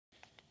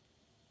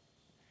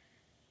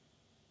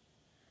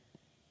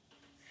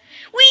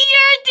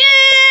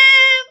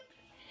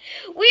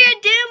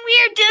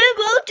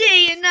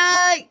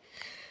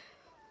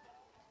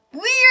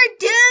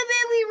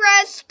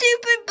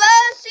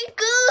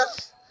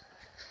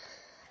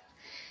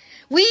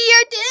We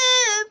are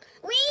dumb.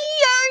 We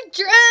are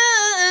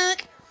drunk.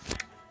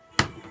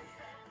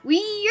 We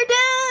are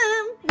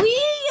dumb. We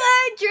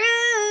are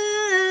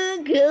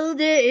drunk all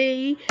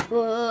day.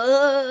 Whoa.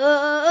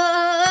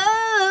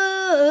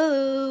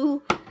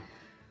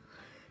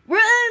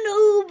 Run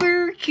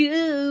over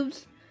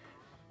cubes.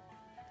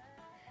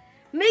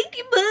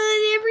 Making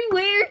mud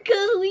everywhere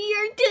 'cause we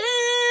are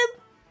dumb.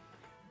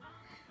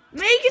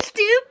 Making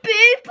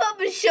stupid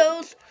puppet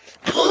shows.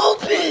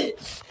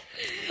 Puppets!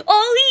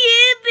 Oh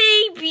yeah,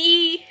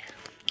 baby!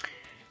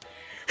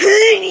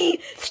 Honey,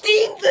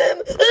 sting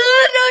them!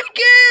 Oh, not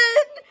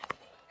good!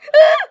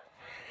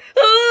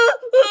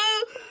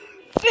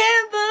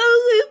 Bamboo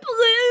loop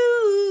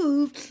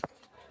loops!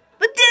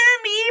 But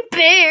dummy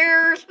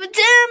bears! But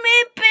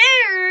dummy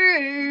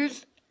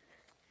bears!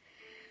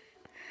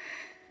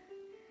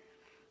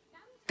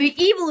 The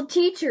evil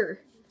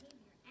teacher!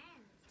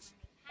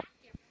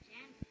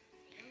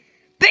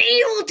 The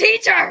evil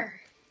teacher!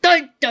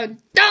 Dun dun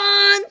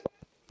dun!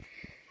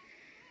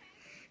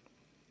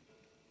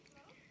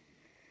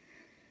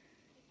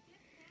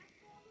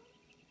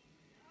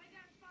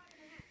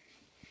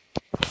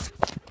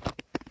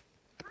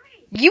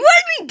 You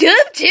want to be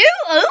dumb too?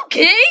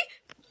 Okay.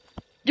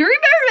 Do you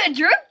remember that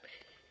drunk?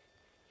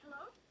 Hello?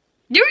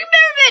 Do you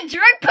remember that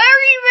drunk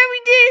party that we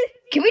did?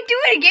 Can we do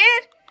it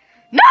again?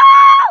 No!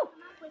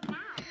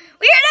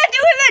 We are not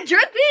doing that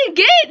drunk thing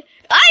again.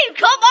 I have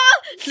come off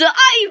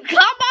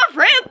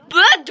from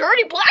that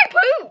dirty black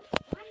poop.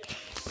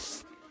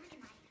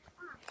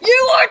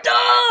 You are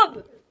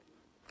dumb.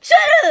 Shut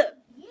up.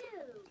 You.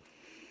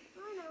 I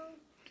know.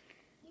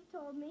 You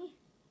told me.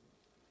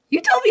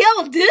 You told me I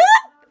was dumb?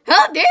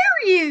 How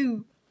dare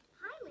you?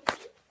 Hi,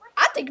 Lizzie. What?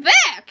 I take it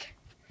back.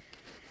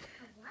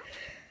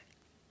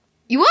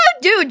 You want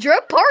to do a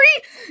drunk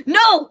party?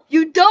 No,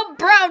 you dumb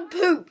brown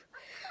poop.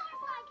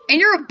 And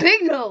you're a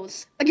big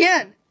nose.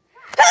 Again.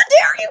 How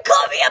dare you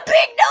call me a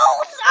big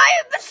nose? I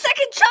am the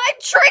second child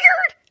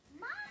triggered.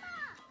 Mama!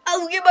 I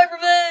will get my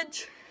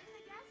revenge.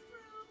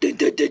 In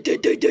the guest room. Dun, dun,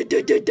 dun, dun,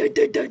 dun, dun, dun,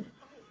 dun, dun.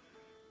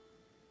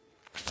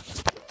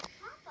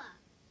 Papa.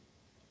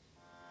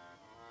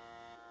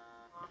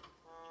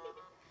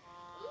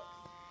 Oops.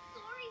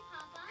 Sorry,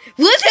 Papa.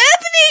 What's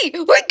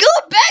happening? We're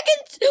going back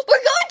and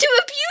we're going to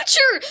a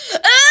future.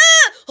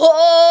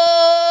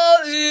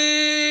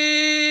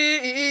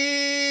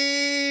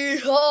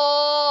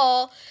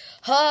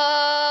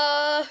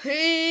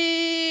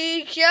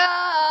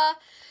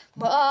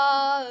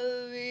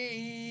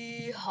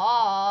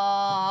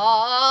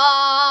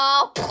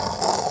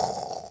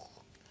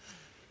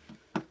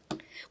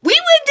 We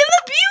went to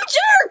the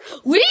future.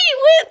 We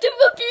went to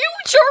the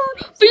future.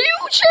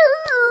 Future.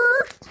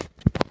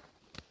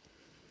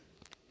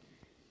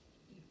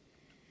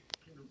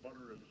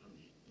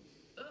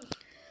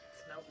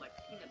 Smells like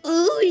peanut.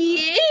 Oh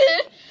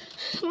yeah,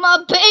 my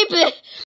baby.